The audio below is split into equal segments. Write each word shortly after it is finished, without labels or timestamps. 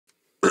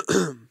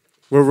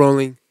We're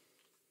rolling.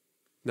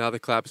 Now the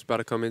clap's about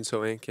to come in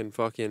so Ant can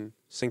fucking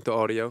sync the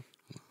audio.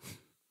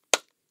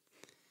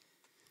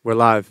 We're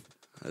live.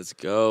 Let's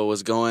go.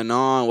 What's going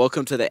on?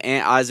 Welcome to the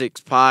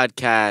ISAACS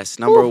podcast,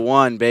 number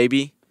 1,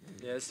 baby.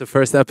 Yeah, it's the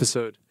first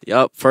episode.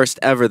 Yup, first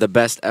ever, the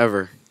best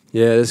ever.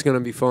 Yeah, this is going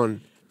to be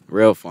fun.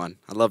 Real fun.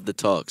 I love to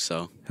talk,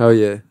 so Hell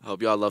yeah. I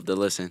hope y'all love to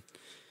listen.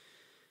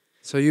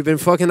 So you've been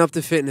fucking up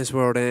the fitness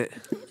world, Ant.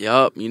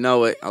 Yup, you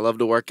know it. I love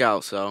to work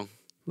out, so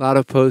A lot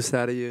of posts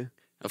out of you.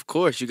 of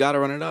course, you got to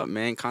run it up,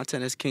 man.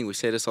 Content is king. We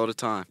say this all the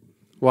time.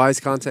 Why is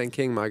content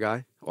king, my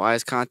guy? Why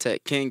is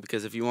content king?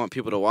 Because if you want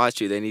people to watch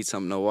you, they need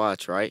something to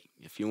watch, right?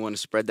 If you want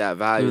to spread that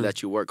value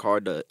that you work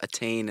hard to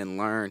attain and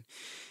learn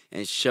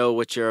and show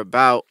what you're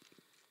about,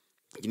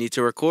 you need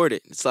to record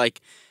it. It's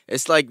like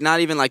not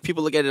even like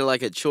people look at it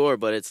like a chore,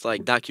 but it's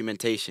like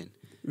documentation.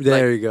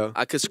 There Like, you go.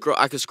 I could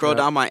scroll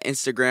down my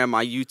Instagram,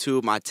 my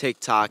YouTube, my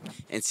TikTok,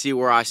 and see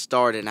where I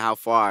started and how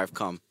far I've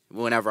come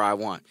whenever I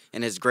want.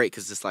 And it's great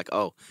because it's like,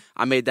 oh,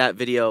 I made that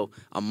video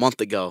a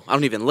month ago. I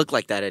don't even look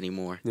like that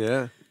anymore.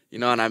 Yeah. You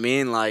know what I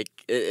mean? Like,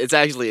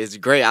 it's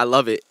great. I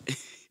love it.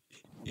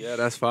 Yeah,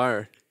 that's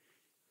fire.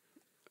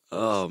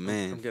 Oh, I'm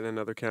man. getting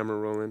another camera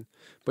rolling.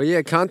 But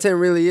yeah, content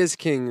really is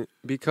king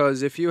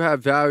because if you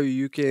have value,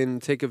 you can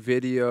take a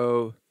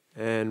video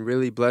and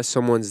really bless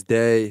someone's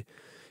day,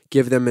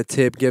 give them a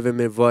tip, give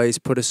them advice,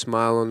 put a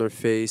smile on their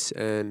face.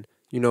 And,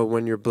 you know,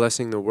 when you're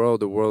blessing the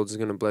world is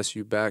going to bless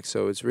you back.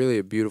 So it's really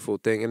a beautiful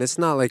thing. And it's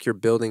not like you're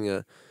building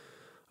a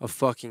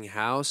fucking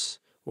house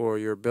or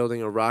you're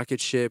building a rocket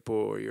ship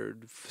or you're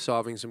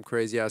solving some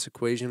crazy ass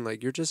equation.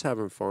 Like you're just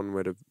having fun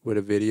with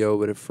a video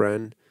with a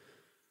friend.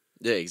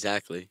 Yeah,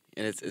 exactly.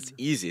 And it's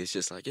easy. It's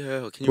just like, yeah,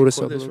 can you Put us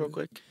record up a this little real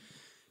quick?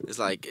 It's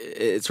like,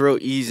 it's real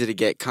easy to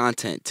get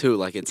content, too.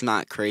 Like, it's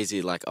not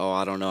crazy like, oh,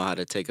 I don't know how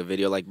to take a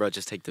video. Like, bro,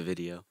 just take the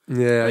video.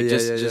 Yeah, Like,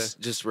 yeah,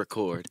 just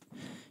record.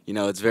 You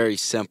know, it's very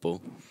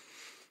simple.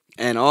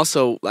 And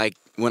also, like,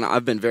 when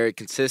I've been very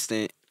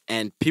consistent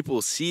and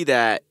people see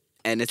that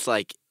and it's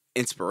like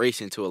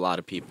inspiration to a lot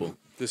of people.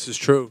 This is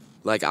true.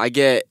 Like, I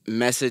get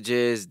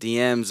messages,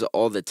 DMs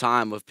all the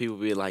time of people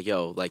being like,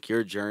 yo, like,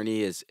 your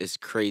journey is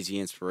crazy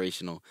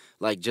inspirational.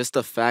 Like, just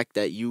the fact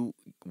that you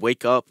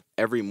wake up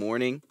every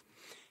morning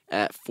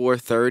at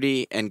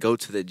 4:30 and go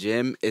to the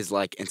gym is,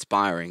 like,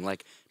 inspiring.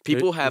 Like,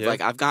 people have,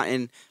 like,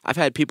 I've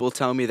had people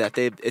tell me that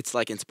it's,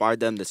 like, inspired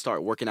them to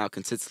start working out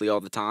consistently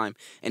all the time,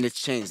 and it's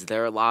changed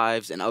their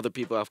lives, and other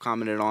people have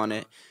commented on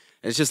it.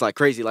 And it's just, like,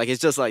 crazy. Like, it's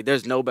just, like,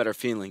 there's no better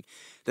feeling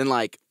than,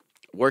 like,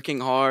 working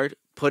hard,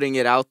 putting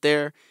it out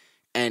there,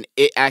 and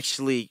it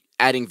actually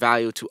adding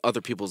value to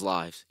other people's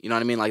lives. You know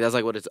what I mean? Like, that's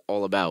like what it's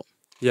all about.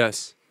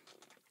 Yes.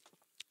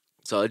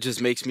 So it just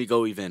makes me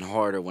go even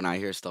harder when I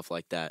hear stuff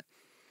like that.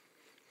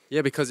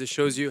 Yeah, because it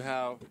shows you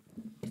how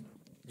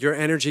your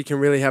energy can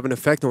really have an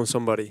effect on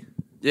somebody.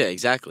 Yeah,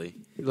 exactly.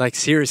 Like,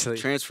 seriously.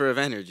 Transfer of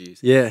energies.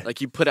 Yeah. Like,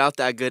 you put out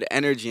that good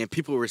energy and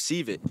people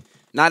receive it.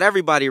 Not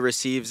everybody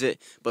receives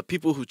it, but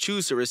people who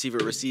choose to receive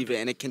it,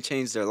 and it can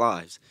change their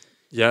lives.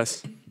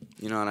 Yes.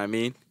 You know what I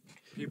mean?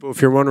 People,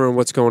 if you're wondering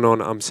what's going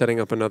on, I'm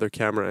setting up another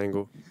camera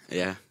angle.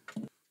 Yeah.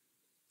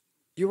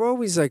 You're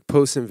always, like,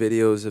 posting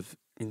videos of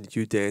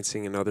you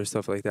dancing and other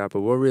stuff like that, but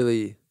what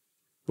really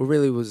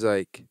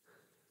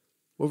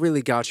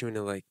got you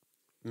into, like,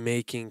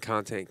 making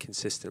content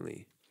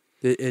consistently?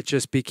 It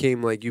just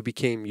became, like, you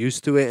became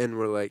used to it and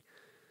were, like,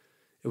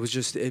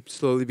 it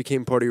slowly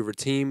became part of your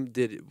routine.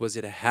 Was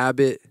it a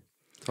habit?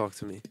 Talk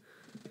to me.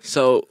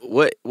 So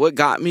what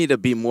got me to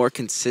be more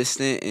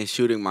consistent in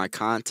shooting my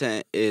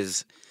content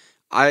is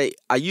I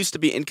used to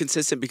be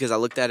inconsistent because I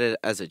looked at it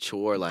as a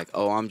chore, like,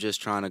 oh, I'm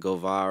just trying to go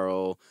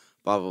viral,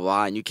 blah, blah,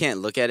 blah. And you can't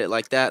look at it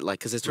like that, like,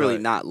 because it's really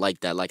not like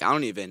that. Like, I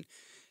don't even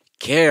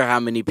care how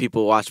many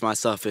people watch my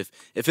stuff.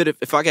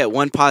 If I get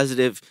one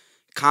positive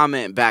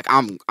comment back,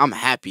 I'm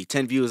happy.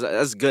 10 views,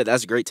 that's good.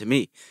 That's great to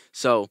me.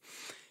 So,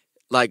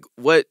 like,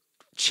 what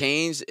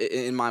changed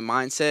in my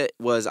mindset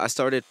was I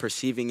started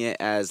perceiving it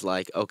as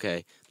like,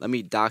 okay, let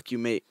me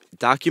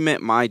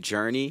document my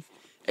journey,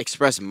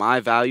 express my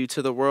value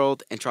to the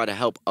world, and try to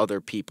help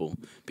other people,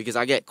 because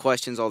I get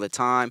questions all the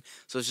time.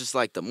 So it's just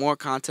like the more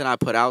content I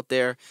put out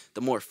there,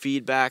 the more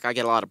feedback. I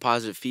get a lot of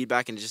positive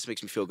feedback, and it just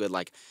makes me feel good.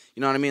 Like,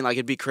 you know what I mean? Like,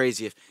 it'd be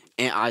crazy if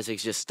Aunt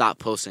Isaacs just stopped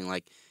posting.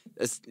 Like,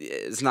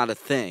 it's not a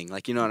thing.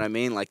 Like, you know what I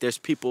mean? Like, there's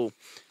people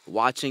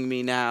watching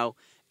me now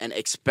and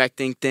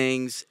expecting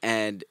things,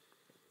 and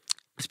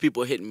there's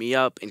people hitting me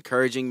up,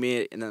 encouraging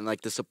me, and then,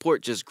 like, the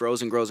support just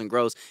grows and grows and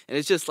grows. And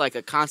it's just like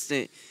a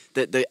constant,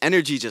 the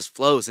energy just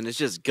flows, and it's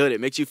just good. It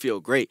makes you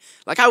feel great.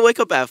 Like, I wake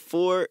up at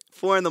 4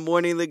 in the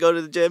morning to go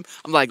to the gym.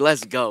 I'm like,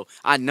 let's go.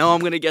 I know I'm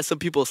going to get some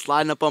people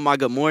sliding up on my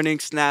good morning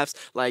snaps,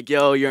 like,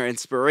 yo, you're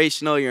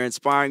inspirational, you're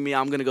inspiring me,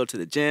 I'm going to go to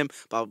the gym,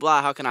 blah, blah,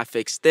 blah. How can I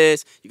fix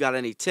this? You got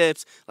any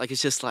tips? Like,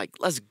 it's just like,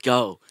 let's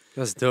go.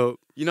 That's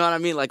dope. You know what I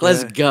mean? Like,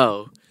 let's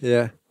go.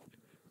 Yeah.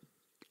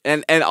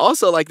 And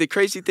also, like, the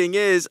crazy thing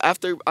is,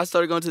 after I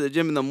started going to the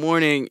gym in the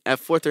morning, at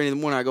 4:30 in the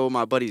morning, I go with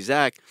my buddy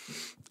Zach.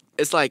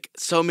 It's like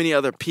so many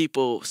other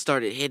people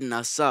started hitting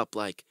us up,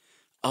 like,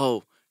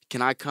 oh,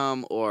 can I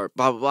come or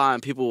blah blah blah,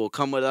 and people will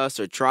come with us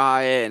or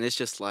try it, and it's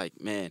just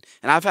like, man.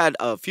 And I've had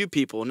a few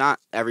people, not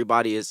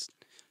everybody is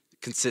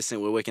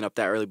consistent with waking up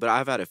that early, but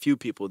I've had a few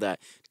people that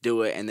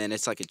do it, and then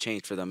it's like a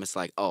change for them. It's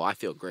like, oh, I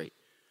feel great.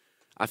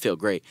 I feel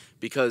great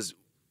because,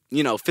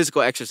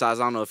 physical exercise,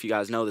 I don't know if you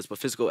guys know this, but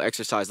physical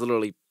exercise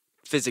literally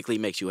physically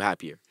makes you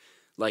happier.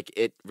 Like,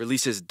 it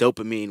releases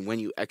dopamine when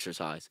you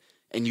exercise,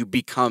 and you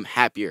become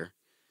happier.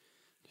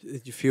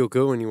 You feel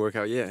good when you work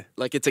out, yeah.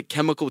 Like, it's a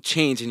chemical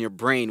change in your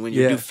brain when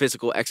you do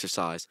physical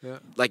exercise. Yeah.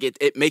 Like,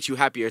 it makes you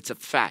happier. It's a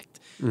fact.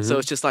 Mm-hmm. So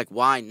it's just like,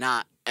 why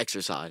not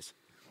exercise?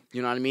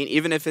 You know what I mean?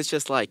 Even if it's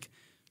just like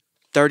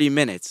 30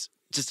 minutes,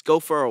 just go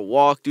for a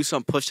walk, do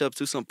some push-ups,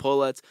 do some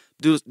pull-ups,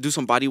 do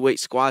some body weight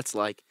squats.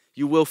 Like,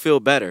 you will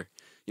feel better.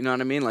 You know what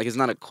I mean? Like, it's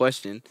not a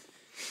question.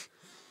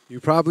 You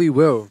probably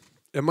will.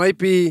 It might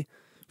be,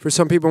 for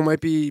some people, it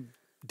might be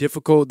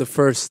difficult the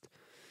first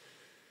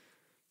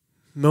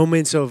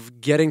moments of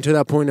getting to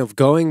that point of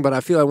going, but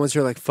I feel like once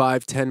you're like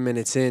 5-10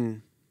 minutes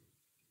in,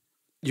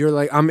 you're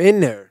like, I'm in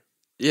there.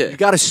 Yeah. You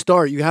got to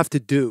start. You have to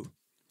do.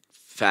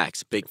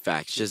 Facts, big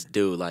facts. Just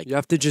do. Like, you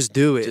have to just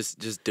do it.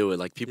 Just do it.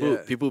 Like,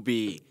 people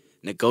be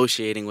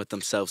negotiating with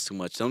themselves too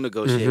much. Don't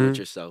negotiate with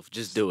yourself.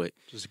 Just do it.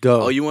 Just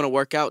go. Oh, you want to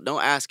work out?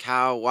 Don't ask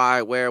how,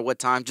 why, where, what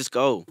time. Just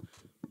go.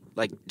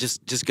 Like,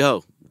 just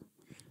go.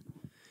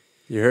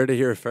 You heard it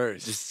here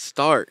first. Just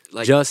start.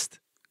 Like, just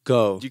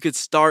go. You could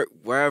start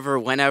wherever,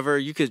 whenever.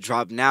 You could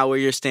drop now where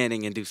you're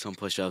standing and do some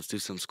push-ups, do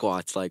some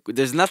squats. Like,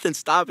 there's nothing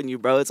stopping you,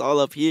 bro. It's all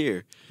up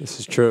here. This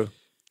is true.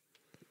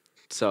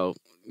 So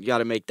you got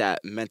to make that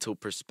mental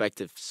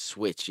perspective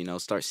switch,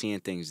 start seeing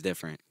things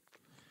different.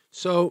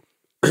 So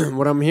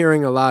what I'm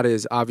hearing a lot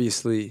is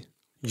obviously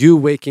you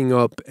waking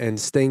up and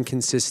staying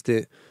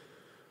consistent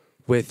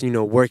with,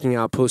 working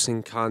out,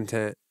 posting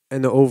content,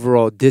 and the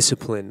overall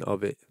discipline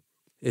of it.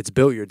 It's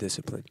built your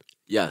discipline.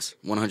 Yes,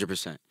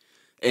 100%.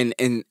 And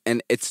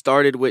it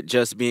started with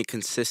just being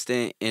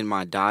consistent in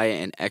my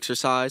diet and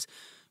exercise.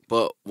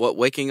 But what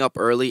waking up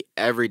early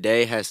every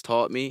day has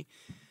taught me,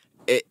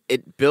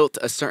 it built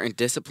a certain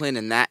discipline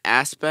in that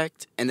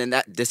aspect, and then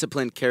that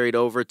discipline carried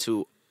over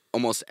to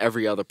almost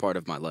every other part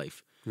of my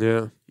life.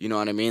 Yeah. You know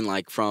what I mean?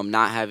 Like, from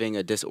not having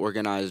a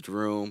disorganized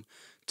room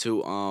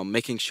to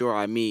making sure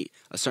I meet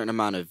a certain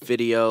amount of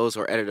videos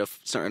or edit a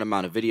certain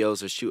amount of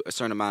videos or shoot a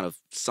certain amount of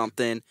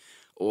something,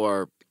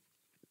 or,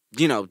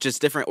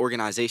 just different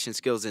organization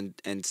skills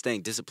and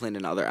staying disciplined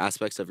in other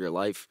aspects of your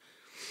life.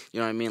 You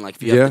know what I mean? Like,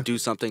 if you have to do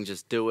something,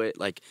 just do it.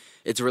 Like,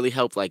 it's really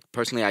helped. Like,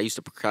 personally, I used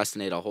to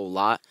procrastinate a whole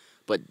lot.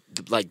 But,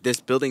 like,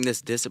 building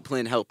this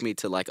discipline helped me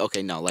to, like,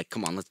 okay, no, like,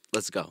 come on,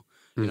 let's go.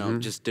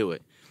 Just do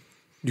it.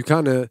 You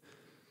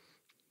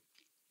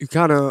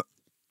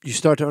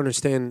start to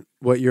understand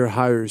what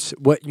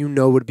what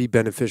would be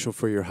beneficial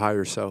for your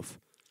higher self.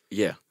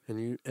 Yeah.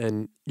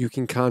 And you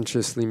can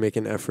consciously make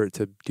an effort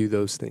to do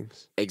those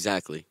things.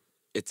 Exactly.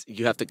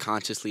 You have to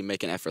consciously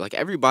make an effort. Like,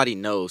 everybody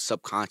knows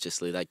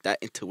subconsciously, like, that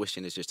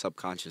intuition is your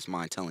subconscious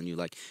mind telling you,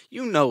 like,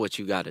 you know what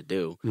you got to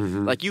do.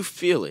 Mm-hmm. Like, you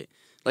feel it.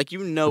 Like,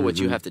 you know what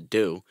you have to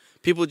do.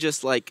 People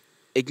just, like,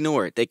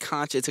 ignore it.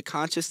 It's a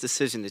conscious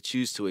decision to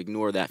choose to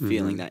ignore that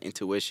feeling, that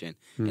intuition,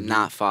 and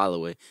not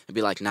follow it. And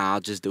be like, nah, I'll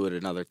just do it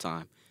another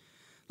time.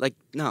 Like,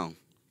 no.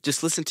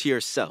 Just listen to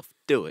yourself.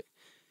 Do it.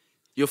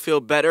 You'll feel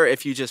better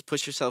if you just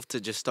push yourself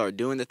to just start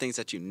doing the things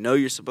that you know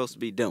you're supposed to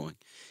be doing.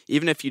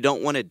 Even if you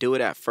don't want to do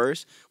it at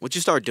first, once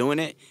you start doing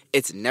it,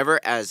 it's never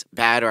as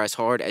bad or as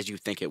hard as you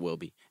think it will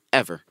be.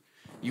 Ever.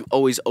 You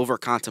always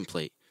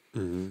over-contemplate.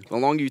 The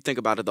longer you think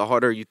about it, the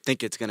harder you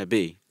think it's going to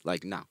be.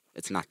 Like, no,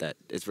 it's not that.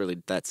 It's really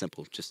that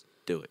simple. Just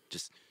do it.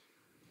 Just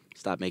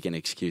stop making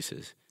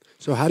excuses.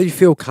 So how do you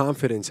feel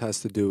confidence has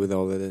to do with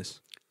all of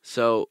this?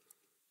 So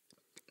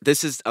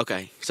this is,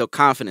 okay, so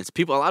confidence.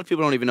 A lot of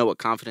people don't even know what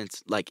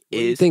confidence, like, is. What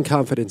do you think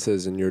confidence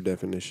is in your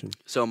definition?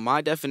 So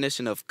my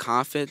definition of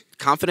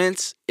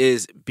confidence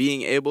is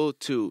being able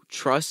to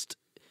trust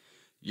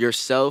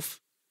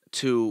yourself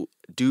to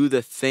do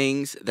the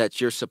things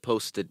that you're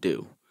supposed to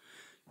do.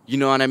 You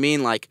know what I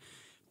mean? Like,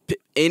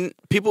 in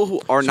people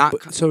who are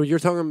not. So you're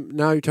talking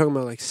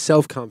about like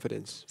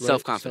self-confidence. Right?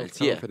 Self-confidence,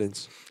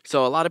 self-confidence. Yeah.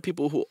 So a lot of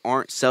people who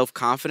aren't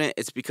self-confident,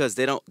 it's because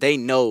they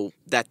know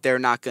that they're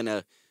not going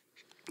to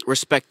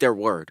respect their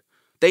word.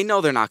 They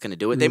know they're not going to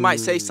do it. They might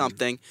say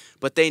something,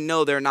 but they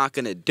know they're not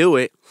going to do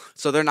it,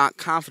 so they're not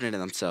confident in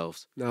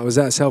themselves. Now, is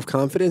that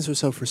self-confidence or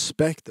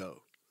self-respect,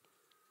 though?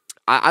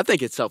 I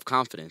think it's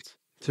self-confidence.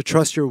 To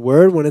trust your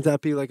word, wouldn't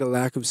that be like a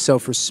lack of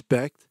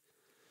self-respect?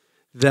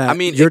 That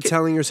you're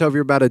telling yourself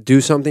you're about to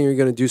do something, you're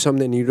going to do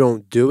something, and you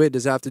don't do it.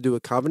 Does that have to do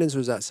with confidence, or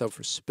is that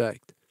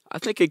self-respect? I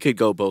think it could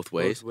go both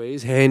ways. Both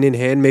ways, hand in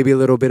hand, maybe a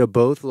little bit of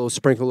both, a little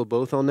sprinkle of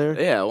both on there?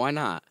 Yeah, why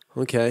not?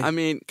 Okay. I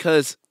mean,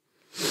 because,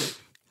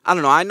 I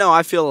don't know,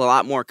 I feel a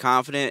lot more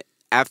confident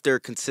after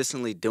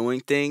consistently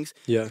doing things.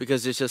 Yeah.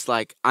 Because it's just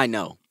like, I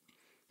know.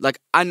 Like,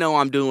 I know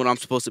I'm doing what I'm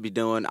supposed to be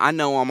doing. I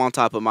know I'm on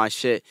top of my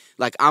shit.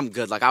 Like, I'm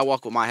good. Like, I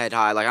walk with my head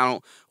high. Like, I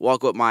don't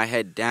walk with my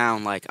head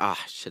down like, I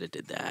should have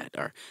did that.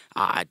 Or,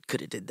 I could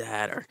have did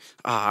that. Or,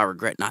 I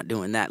regret not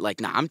doing that. Like,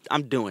 nah,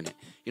 I'm doing it.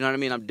 You know what I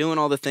mean? I'm doing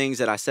all the things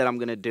that I said I'm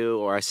gonna do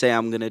or I say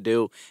I'm gonna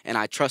do, and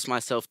I trust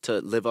myself to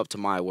live up to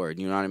my word.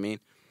 You know what I mean?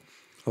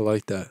 I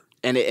like that.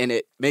 And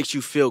it makes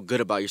you feel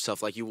good about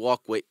yourself. Like you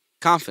walk with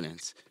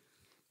confidence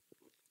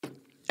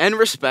and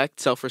respect,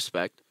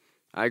 self-respect.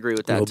 I agree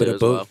with A that little bit too of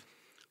as well. both.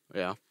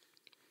 Yeah,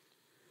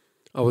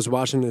 I was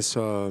watching this.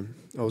 I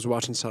was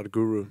watching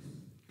Sadhguru.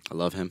 I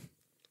love him.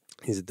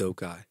 He's a dope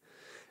guy,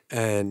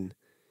 and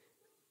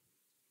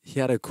he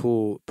had a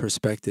cool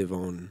perspective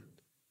on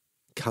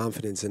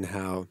confidence and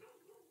how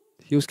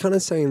he was kind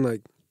of saying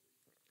like,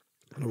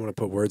 I don't want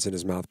to put words in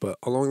his mouth, but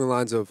along the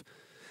lines of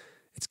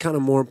it's kind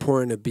of more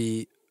important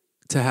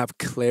to have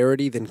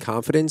clarity than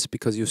confidence,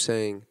 because you're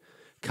saying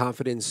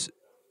confidence,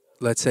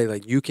 let's say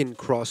like you can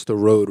cross the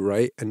road,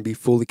 right, and be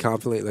fully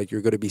confident like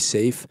you're going to be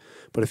safe,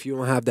 but if you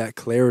don't have that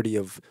clarity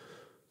of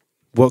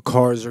what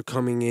cars are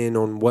coming in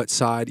on what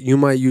side, you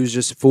might use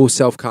just full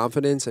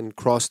self-confidence and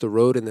cross the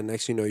road, and the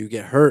next you know you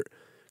get hurt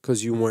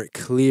because you weren't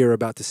clear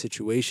about the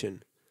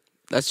situation.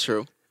 That's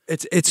true.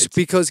 It's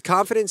because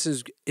confidence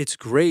is it's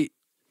great,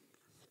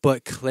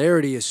 but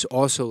clarity is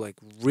also like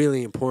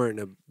really important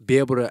to be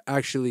able to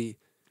actually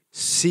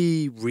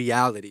see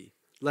reality.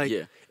 Like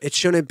Yeah. it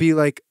shouldn't be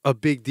like a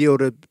big deal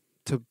to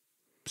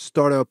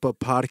start up a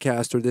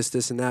podcast or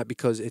this and that,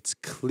 because it's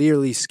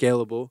clearly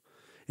scalable.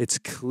 It's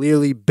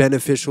clearly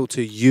beneficial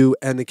to you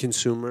and the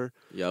consumer.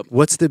 Yep.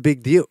 What's the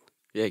big deal?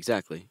 Yeah,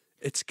 exactly.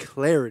 It's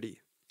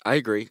clarity. I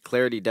agree.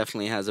 Clarity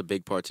definitely has a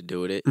big part to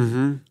do with it.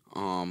 Mm-hmm.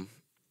 Um,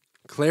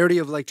 Clarity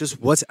of like just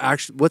what's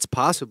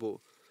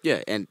possible,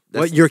 yeah, and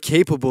what you're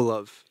capable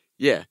of.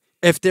 yeah,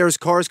 If there's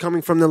cars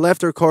coming from the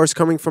left or cars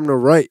coming from the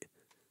right.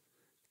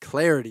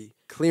 Clarity,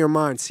 clear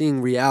mind,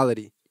 seeing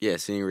reality. yeah,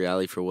 seeing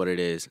reality for what it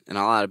is, and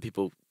a lot of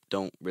people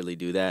don't really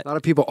do that. A lot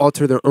of people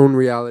alter their own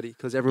reality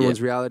because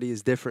everyone's reality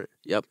is different.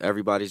 Yep,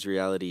 everybody's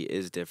reality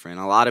is different.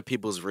 A lot of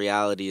people's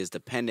reality is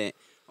dependent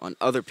on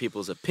other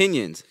people's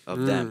opinions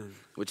of them,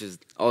 which is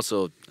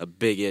also a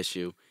big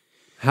issue.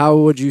 How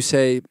would you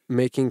say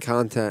making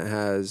content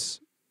has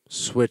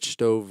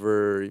switched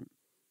over,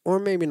 or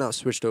maybe not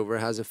switched over,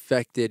 has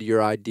affected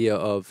your idea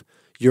of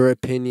your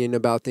opinion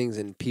about things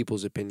and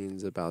people's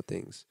opinions about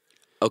things?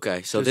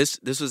 Okay, so this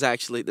was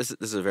actually this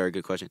is a very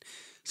good question.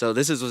 So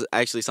was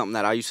actually something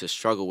that I used to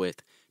struggle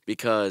with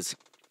because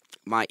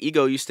my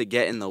ego used to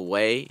get in the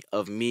way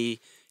of me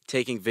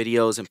taking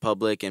videos in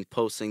public and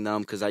posting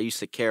them because I used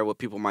to care what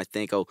people might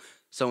think. Oh,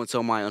 so and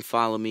so might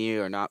unfollow me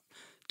or not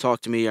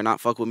talk to me or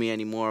not fuck with me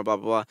anymore, blah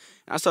blah blah.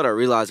 And I started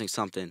realizing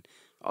something.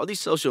 All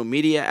these social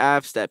media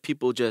apps that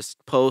people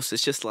just post,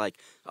 it's just like,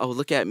 oh,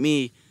 look at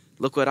me,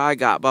 look what I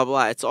got, blah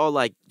blah. It's all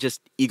like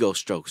just ego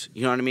strokes.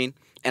 You know what I mean?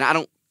 And I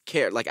don't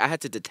care. Like I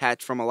had to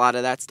detach from a lot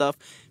of that stuff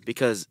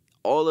because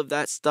all of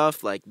that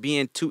stuff, like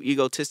being too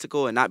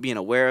egotistical and not being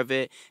aware of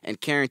it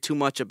and caring too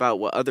much about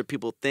what other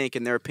people think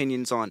and their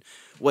opinions on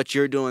what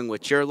you're doing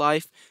with your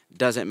life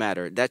doesn't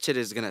matter. That shit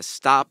is going to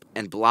stop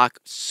and block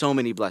so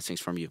many blessings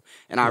from you.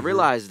 And I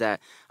realized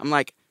that I'm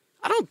like,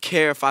 I don't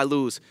care if I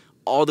lose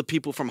all the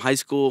people from high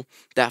school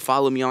that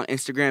follow me on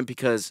Instagram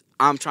because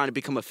I'm trying to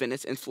become a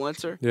fitness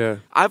influencer. Yeah.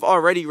 I've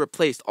already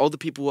replaced all the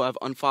people who have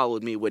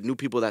unfollowed me with new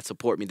people that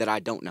support me that I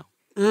don't know.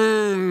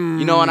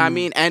 You know what I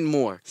mean? And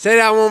more. Say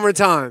that one more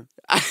time.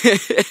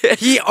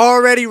 He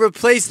already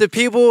replaced the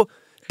people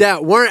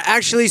that weren't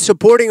actually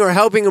supporting or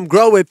helping him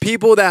grow with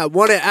people that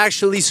want to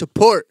actually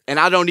support. And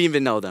I don't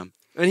even know them.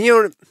 And he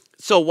don't.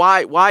 So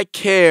why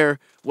care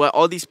what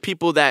all these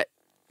people that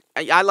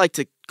I like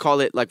to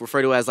call it, like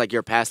refer to as like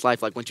your past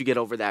life, like once you get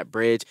over that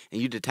bridge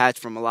and you detach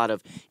from a lot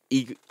of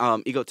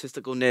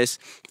egotisticalness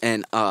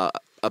and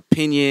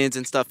opinions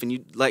and stuff, and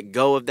you let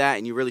go of that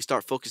and you really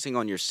start focusing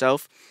on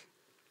yourself.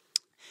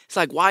 It's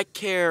like, why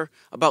care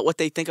about what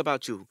they think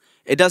about you?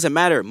 It doesn't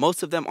matter.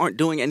 Most of them aren't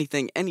doing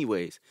anything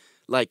anyways.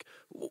 Like,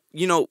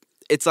 you know,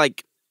 it's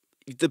like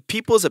the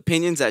people's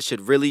opinions that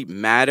should really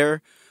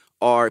matter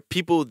are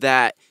people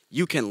that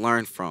you can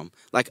learn from.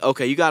 Like,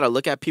 okay, you got to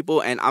look at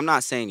people, and I'm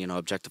not saying,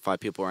 objectify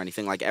people or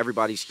anything. Like,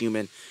 everybody's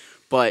human.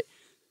 But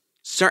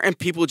certain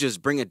people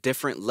just bring a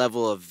different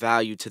level of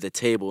value to the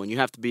table, and you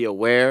have to be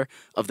aware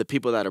of the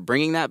people that are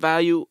bringing that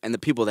value and the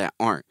people that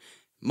aren't.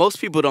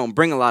 Most people don't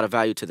bring a lot of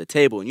value to the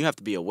table, and you have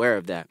to be aware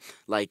of that.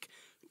 Like,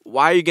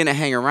 why are you going to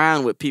hang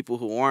around with people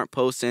who aren't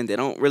posting? They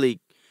don't really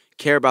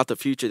care about the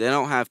future. They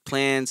don't have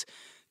plans.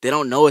 They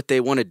don't know what they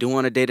want to do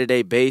on a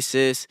day-to-day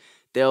basis.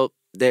 They're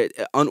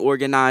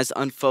unorganized,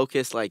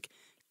 unfocused. Like,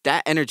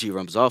 that energy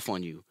rubs off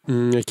on you.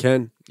 It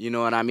can. You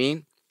know what I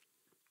mean?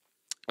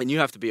 And you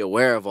have to be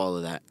aware of all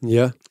of that.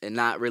 Yeah. And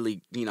not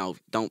really,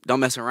 don't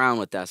mess around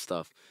with that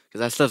stuff. Because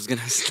that stuff's going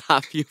to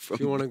stop you from...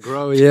 If you want to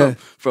grow, yeah.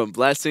 From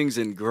blessings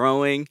and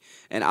growing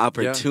and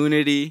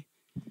opportunity.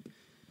 Yeah.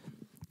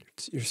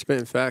 You're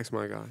spitting facts,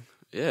 my guy.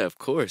 Yeah, of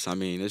course. I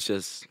mean, it's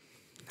just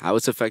how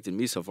it's affected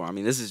me so far. I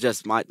mean, this is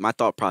just my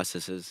thought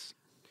processes,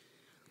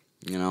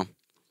 How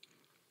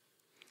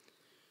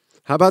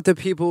about the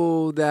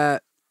people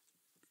that...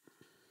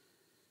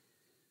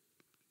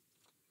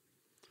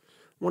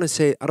 I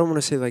don't want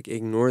to say like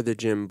ignore the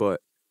gym, but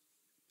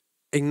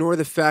ignore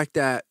the fact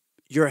that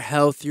your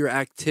health, your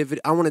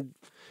activity. I want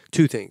to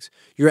two things: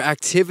 your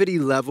activity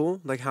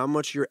level, like how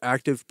much you're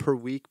active per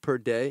week, per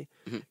day,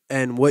 Mhm.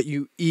 and what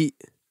you eat,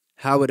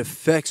 how it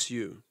affects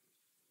you.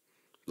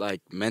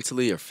 Like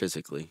mentally or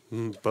physically?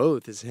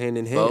 Both is hand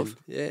in hand. Both?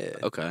 Yeah.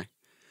 Okay.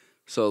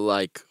 So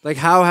like Like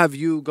how have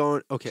you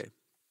gone? Okay.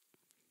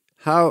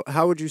 How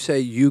would you say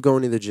you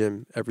going to the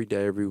gym every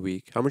day, every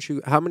week? How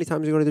many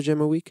times you go to the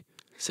gym a week?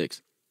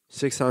 6.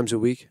 6 times a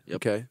week. Yep.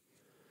 Okay.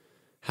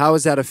 How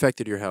has that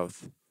affected your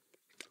health?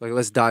 Like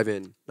let's dive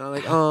in. Not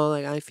like oh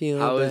like I feel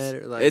How is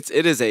better. Like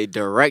it is a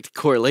direct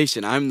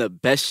correlation. I'm the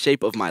best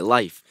shape of my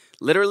life.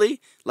 Literally,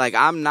 like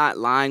I'm not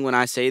lying when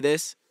I say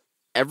this.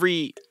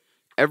 Every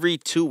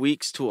 2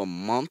 weeks to a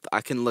month,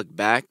 I can look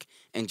back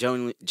and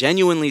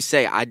genuinely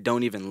say I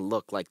don't even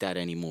look like that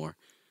anymore.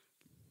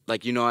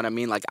 Like you know what I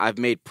mean? Like I've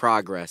made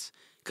progress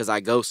because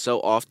I go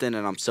so often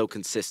and I'm so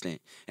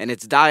consistent. And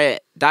it's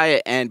diet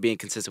and being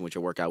consistent with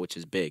your workout, which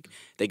is big.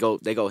 They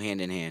go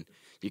hand in hand.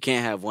 You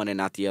can't have one and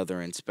not the other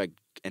and expect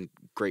and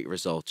great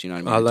results. You know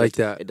what I mean? I like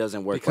that It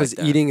doesn't work because like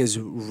that. eating is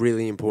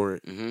really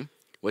important.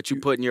 What you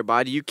put in your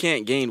body, you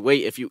can't gain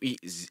weight if you eat,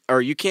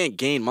 or you can't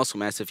gain muscle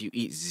mass if you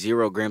eat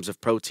 0 grams of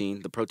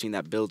protein, the protein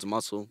that builds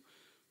muscle.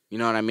 You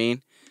know what I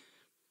mean?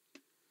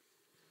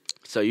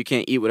 So you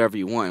can't eat whatever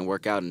you want and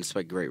work out and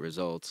expect great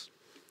results.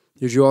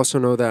 Did you also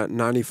know that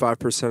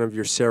 95% of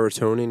your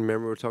serotonin,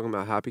 remember we were talking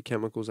about happy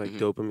chemicals like Mhm.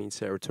 dopamine,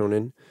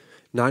 serotonin,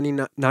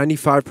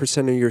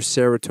 95% of your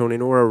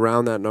serotonin, or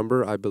around that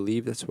number, I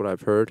believe, that's what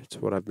I've heard, it's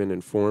what I've been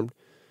informed,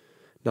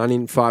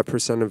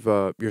 95% of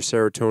your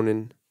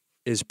serotonin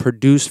is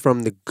produced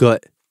from the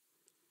gut.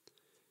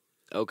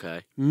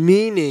 Okay.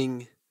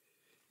 Meaning,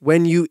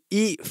 when you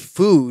eat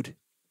food,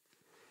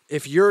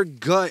 if your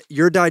gut,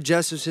 your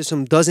digestive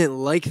system doesn't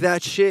like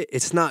that shit,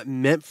 it's not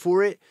meant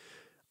for it,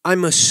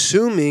 I'm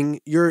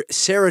assuming your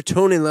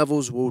serotonin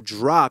levels will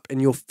drop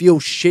and you'll feel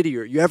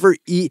shittier. You ever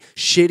eat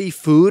shitty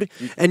food?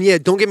 And yeah,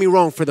 don't get me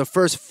wrong, for the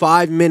first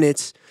 5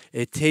 minutes,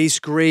 it tastes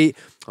great.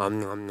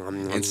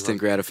 Instant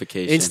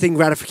gratification. Instant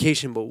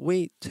gratification. But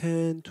wait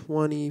 10,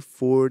 20,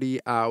 40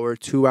 hour,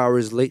 2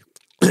 hours late.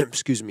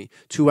 Excuse me.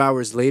 2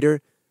 hours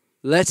later,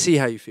 let's see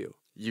how you feel.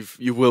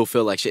 You will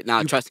feel like shit.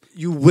 Nah, trust.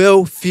 You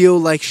will feel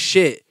like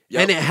shit.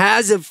 Yep. And it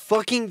has a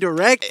fucking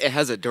direct It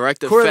has a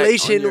direct effect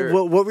correlation. on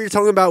your, What we were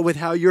talking about with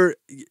how your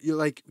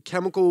like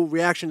chemical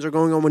reactions are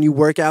going on when you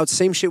work out.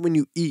 Same shit when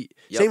you eat.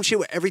 Yep. Same shit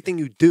with everything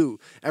you do.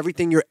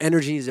 Everything your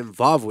energy is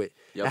involved with.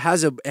 Yep.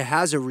 It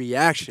has a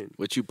reaction.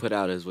 what you put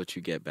out is what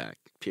you get back.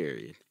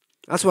 Period.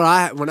 That's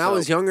what when I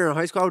was younger in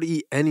high school, I would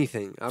eat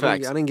anything. I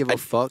Facts. didn't give a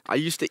fuck. I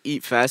used to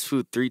eat fast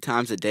food 3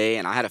 times a day,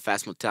 and I had a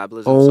fast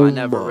metabolism, Oh so I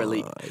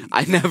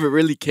never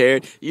really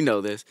cared. You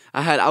know this.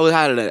 I had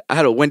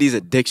a Wendy's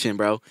addiction,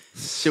 bro.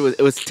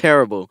 It was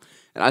terrible,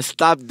 and I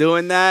stopped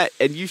doing that.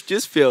 And you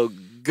just feel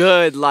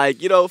good,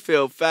 like you don't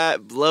feel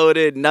fat,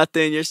 bloated,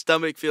 nothing. Your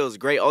stomach feels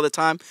great all the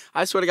time.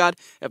 I swear to God,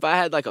 if I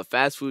had like a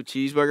fast food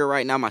cheeseburger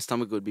right now, my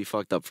stomach would be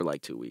fucked up for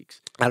like 2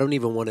 weeks. I don't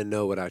even want to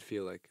know what I'd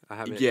feel like. I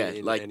haven't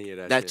eaten any of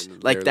that that's shit in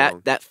like very that.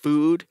 long. That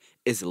food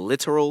is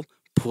literal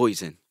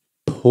poison.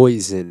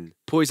 Poison.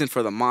 Poison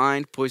for the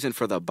mind, poison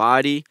for the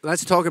body.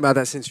 Let's talk about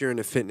that since you're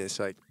into fitness.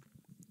 Like,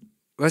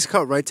 let's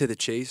cut right to the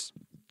chase.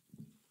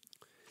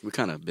 We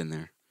kind of been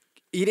there.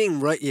 Eating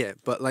right, yeah,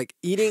 but like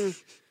eating,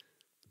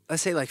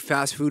 let's say like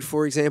fast food,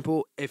 for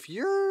example. If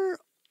you're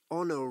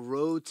on a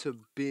road to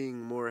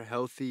being more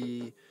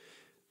healthy,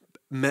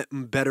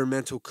 better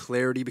mental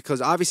clarity,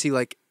 because obviously,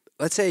 like,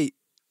 let's say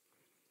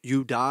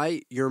you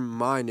die, your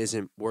mind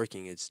isn't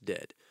working, it's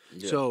dead.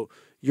 Yeah. So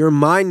your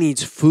mind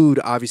needs food,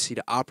 obviously,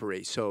 to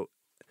operate. So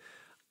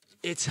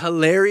it's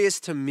hilarious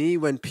to me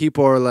when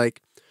people are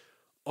like,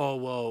 oh,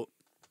 well,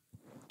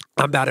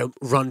 I'm about to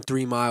run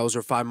 3 miles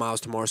or 5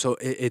 miles tomorrow, so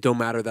it don't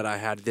matter that I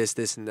had this,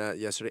 and that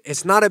yesterday.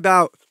 It's not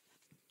about,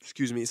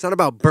 it's not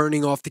about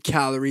burning off the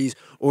calories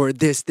or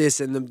this,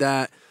 and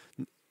that.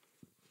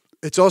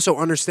 It's also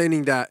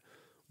understanding that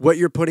what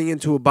you're putting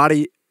into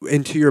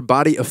your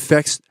body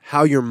affects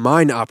how your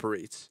mind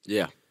operates.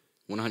 Yeah,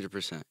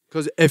 100%.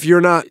 Because if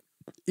you're not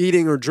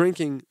eating or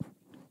drinking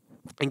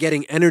and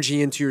getting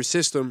energy into your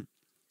system,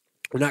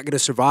 you're not going to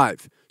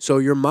survive. So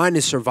your mind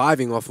is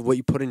surviving off of what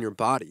you put in your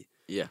body.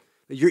 Yeah.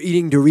 You're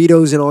eating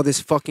Doritos and all this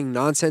fucking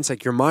nonsense.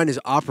 Like your mind is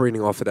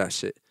operating off of that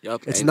shit.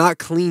 Yep. It's not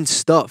clean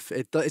stuff.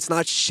 It's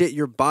not shit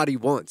your body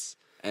wants.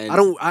 And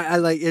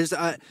like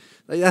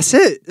that's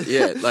it.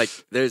 yeah, like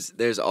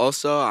there's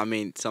also, I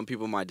mean, some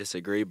people might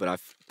disagree, but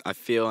I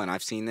feel, and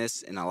I've seen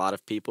this in a lot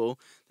of people,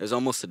 there's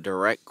almost a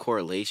direct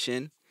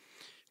correlation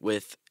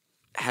with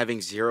having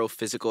zero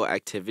physical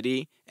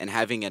activity and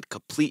having a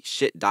complete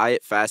shit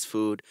diet, fast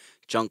food,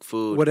 junk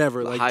food,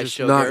 Whatever, like high just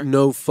sugar,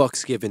 no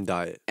fucks given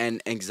diet.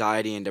 and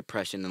anxiety and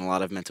depression and a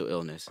lot of mental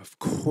illness. Of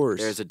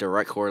course. There's a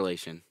direct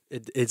correlation.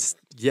 It's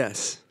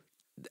yes.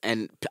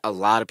 And a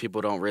lot of people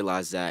don't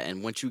realize that.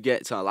 And once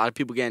a lot of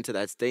people get into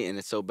that state, and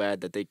it's so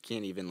bad that they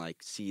can't even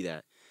like see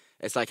that.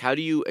 It's like, how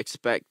do you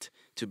expect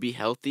to be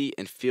healthy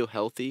and feel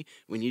healthy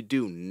when you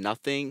do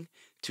nothing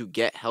to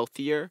get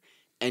healthier,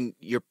 and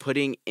you're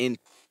putting in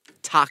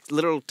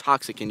literal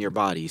toxic in your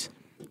bodies.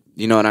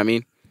 You know what I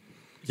mean?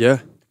 Yeah.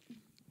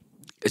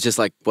 It's just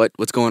like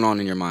what's going on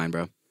in your mind,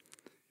 bro.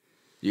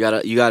 You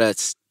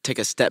gotta take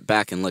a step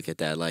back and look at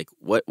that. Like,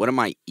 what am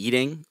I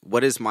eating?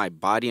 What is my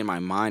body and my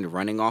mind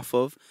running off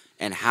of?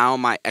 And how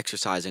am I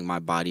exercising my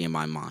body and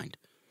my mind?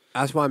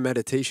 That's why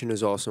meditation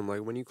is awesome.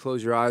 Like when you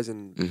close your eyes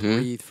and Mm-hmm.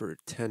 breathe for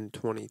 10,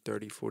 20,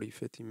 30, 40,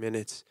 50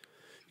 minutes,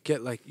 you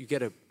get like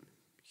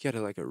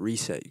a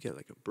reset. You get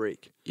like a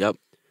break. Yep.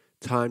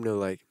 Time to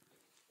like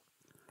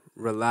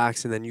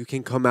relax, and then you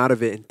can come out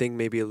of it and think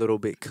maybe a little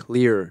bit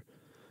clearer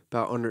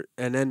and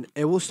then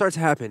it will start to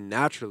happen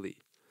naturally.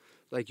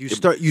 Like you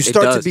start to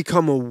does.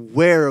 become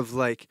aware of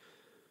like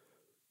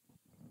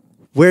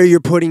where you're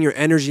putting your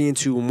energy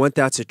into and what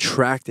that's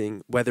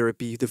attracting, whether it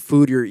be the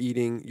food you're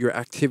eating, your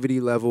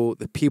activity level,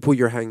 the people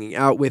you're hanging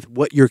out with,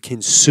 what you're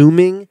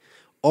consuming.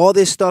 All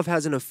this stuff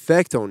has an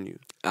effect on you.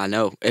 I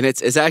know. And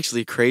it's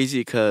actually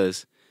crazy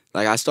because,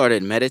 like, I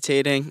started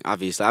meditating.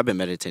 Obviously, I've been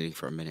meditating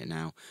for a minute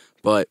now.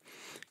 But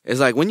it's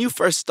like when you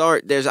first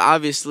start, there's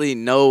obviously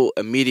no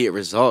immediate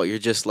result. You're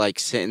just, like,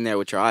 sitting there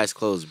with your eyes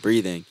closed,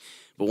 breathing.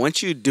 But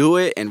once you do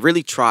it and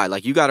really try,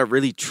 like, you got to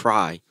really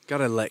try.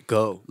 Gotta let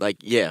go. Like,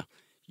 yeah,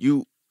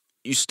 you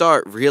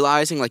start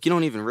realizing, like, you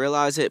don't even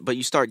realize it, but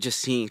you start just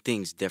seeing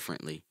things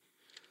differently.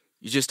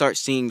 You just start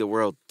seeing the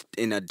world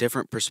in a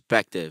different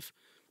perspective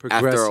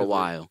after a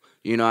while.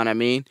 You know what I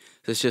mean?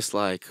 So it's just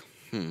like,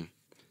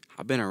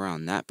 I've been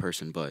around that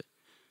person, but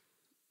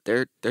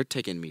they're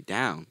taking me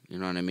down. You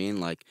know what I mean?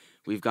 Like,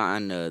 we've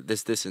gotten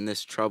this and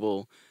this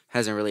trouble,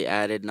 hasn't really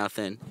added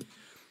nothing.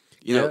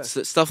 You know,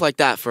 stuff like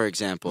that, for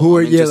example. Who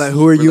are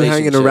you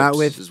hanging around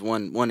with? Is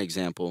one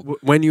example.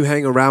 When you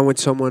hang around with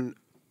someone,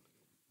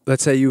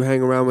 let's say you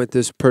hang around with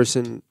this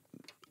person,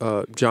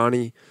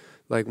 Johnny.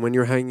 Like when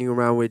you're hanging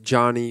around with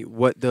Johnny,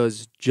 what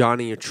does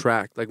Johnny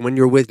attract? Like when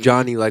you're with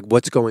Johnny, like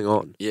what's going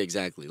on? Yeah,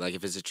 exactly. Like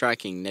if it's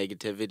attracting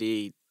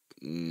negativity,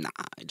 nah,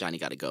 Johnny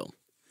got to go.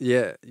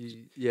 Yeah.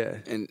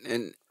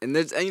 And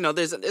there's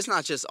it's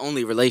not just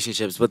only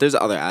relationships, but there's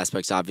other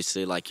aspects,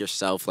 obviously, like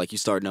yourself. Like you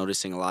start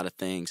noticing a lot of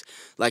things.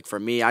 Like for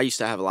me, I used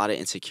to have a lot of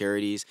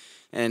insecurities,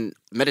 and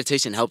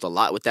meditation helped a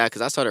lot with that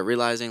because I started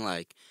realizing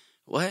like,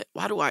 why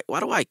do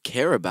I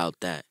care about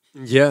that?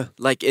 Yeah.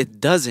 Like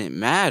it doesn't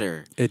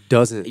matter. It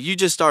doesn't. You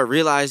just start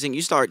realizing,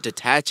 you start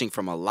detaching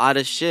from a lot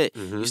of shit.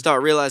 Mm-hmm. You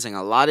start realizing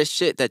a lot of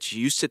shit that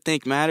you used to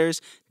think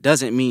matters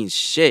doesn't mean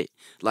shit.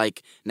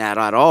 Like, not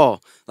at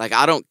all. Like,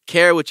 I don't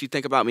care what you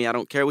think about me. I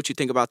don't care what you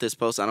think about this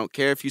post. I don't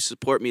care if you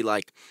support me.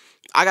 Like,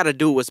 I got to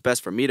do what's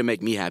best for me to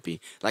make me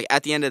happy. Like,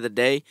 at the end of the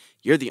day,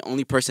 you're the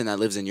only person that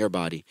lives in your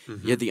body.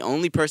 Mm-hmm. You're the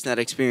only person that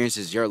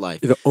experiences your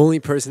life. You're the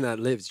only person that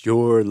lives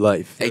your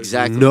life. There's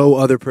exactly. No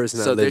other person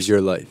that lives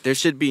your life. There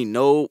should be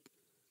no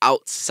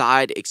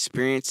outside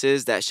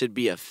experiences that should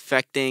be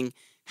affecting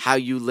how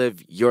you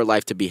live your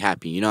life to be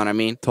happy. You know what I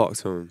mean? Talk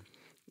to him.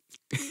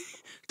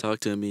 Talk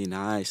to me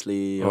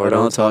nicely or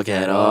don't talk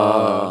at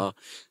all.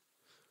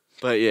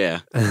 But yeah.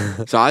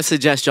 So I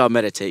suggest y'all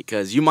meditate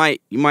because you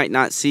might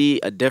not see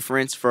a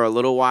difference for a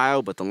little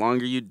while, but the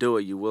longer you do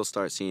it, you will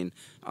start seeing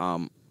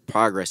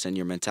progress in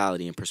your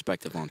mentality and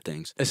perspective on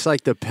things. It's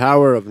like the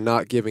power of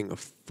not giving a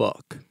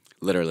fuck.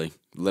 Literally.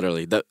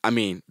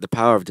 The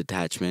power of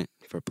detachment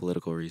for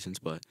political reasons,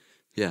 but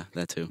yeah,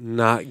 that too.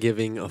 Not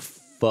giving a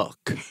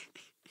fuck.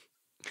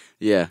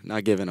 Yeah,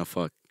 not giving a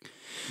fuck.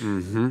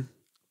 Mm-hmm.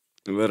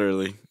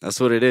 Literally. That's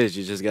what it is.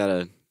 You just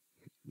gotta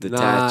detach.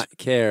 Not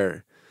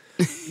care.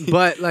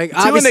 But like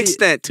to an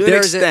extent.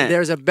 There's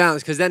a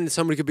balance because then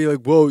somebody could be like,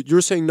 "Whoa,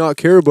 you're saying not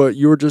care, but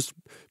you're just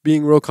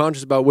being real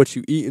conscious about what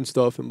you eat and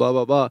stuff and blah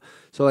blah blah."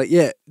 So like,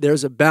 yeah,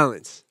 there's a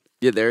balance.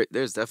 Yeah,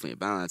 there's definitely a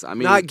balance. I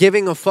mean, not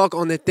giving a fuck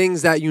on the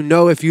things that you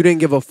know if you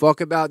didn't give a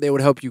fuck about, they would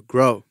help you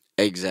grow.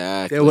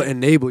 Exactly. They would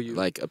enable you.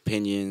 Like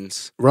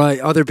opinions. Right.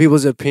 Other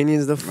people's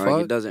opinions, the fuck?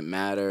 Like it doesn't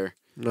matter.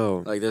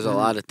 No. Like there's a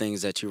lot of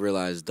things that you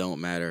realize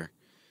don't matter.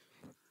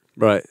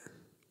 Right.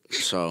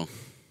 So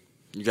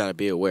you got to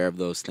be aware of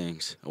those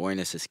things.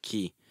 Awareness is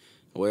key.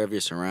 Aware of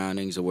your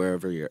surroundings, aware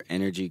of where your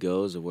energy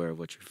goes, aware of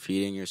what you're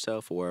feeding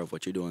yourself, aware of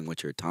what you're doing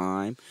with your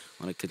time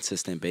on a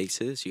consistent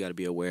basis. You got to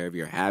be aware of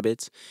your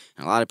habits.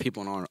 And a lot of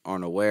people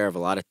aren't aware of a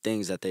lot of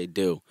things that they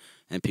do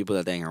and people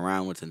that they hang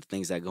around with and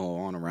things that go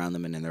on around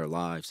them and in their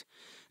lives.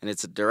 And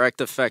it's a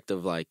direct effect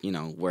of, like, you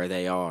know, where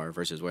they are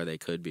versus where they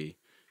could be.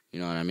 You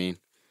know what I mean?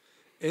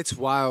 It's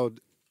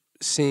wild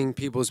seeing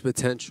people's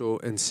potential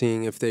and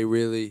seeing if they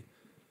really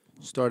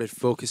started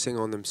focusing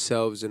on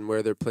themselves and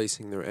where they're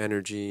placing their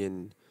energy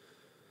and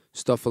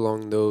stuff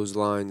along those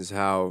lines,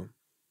 how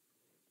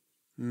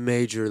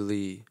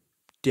majorly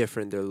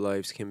different their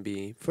lives can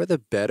be for the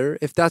better,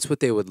 if that's what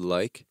they would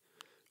like.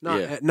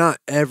 Not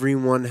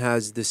everyone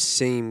has the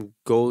same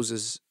goals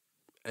as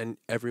and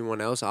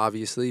everyone else,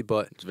 obviously,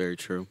 but it's very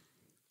true.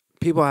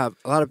 A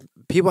lot of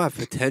people have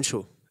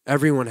potential.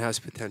 Everyone has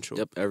potential.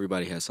 Yep,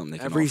 everybody has something they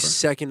can Every offer.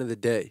 second of the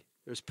day,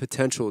 there's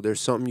potential.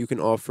 There's something you can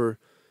offer.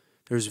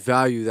 There's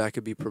value that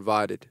could be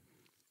provided.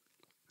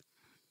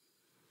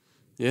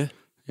 Yeah?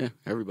 Yeah,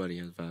 everybody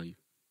has value.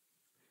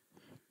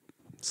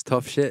 It's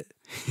tough shit.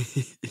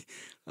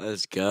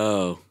 Let's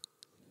go.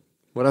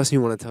 What else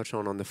you want to touch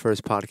on the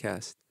first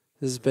podcast?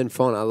 This has been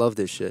fun. I love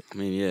this shit. I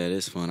mean, yeah, it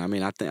is fun. I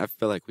mean, I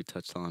feel like we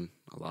touched on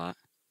a lot.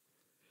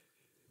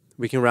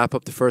 We can wrap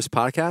up the first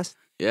podcast.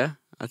 Yeah,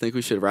 I think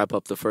we should wrap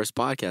up the first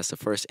podcast, the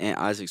first Aunt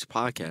Isaac's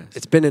podcast.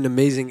 It's been an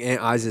amazing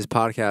Aunt Isaac's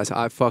podcast.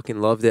 I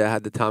fucking loved it. I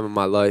had the time of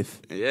my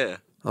life. Yeah.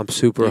 I'm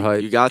super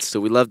hyped. You got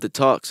to. We love to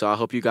talk, so I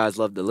hope you guys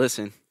love to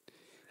listen.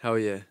 Hell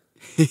yeah.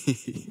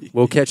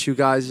 We'll catch you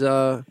guys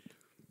on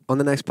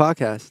the next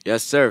podcast.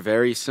 Yes, sir.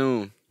 Very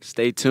soon.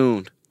 Stay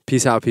tuned.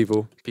 Peace out,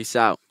 people. Peace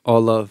out.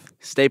 All love.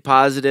 Stay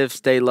positive,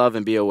 stay love,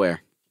 and be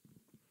aware.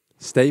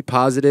 Stay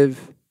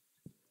positive.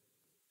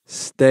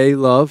 Stay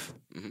love.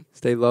 Mhm.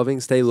 Stay loving.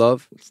 Stay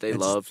love. Stay And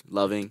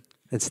loving,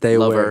 And stay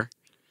lover, aware.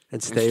 And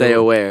and stay, stay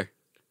aware.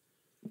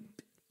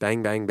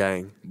 Bang, bang,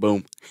 bang.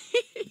 Boom.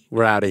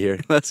 We're out of here.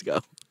 Let's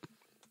go.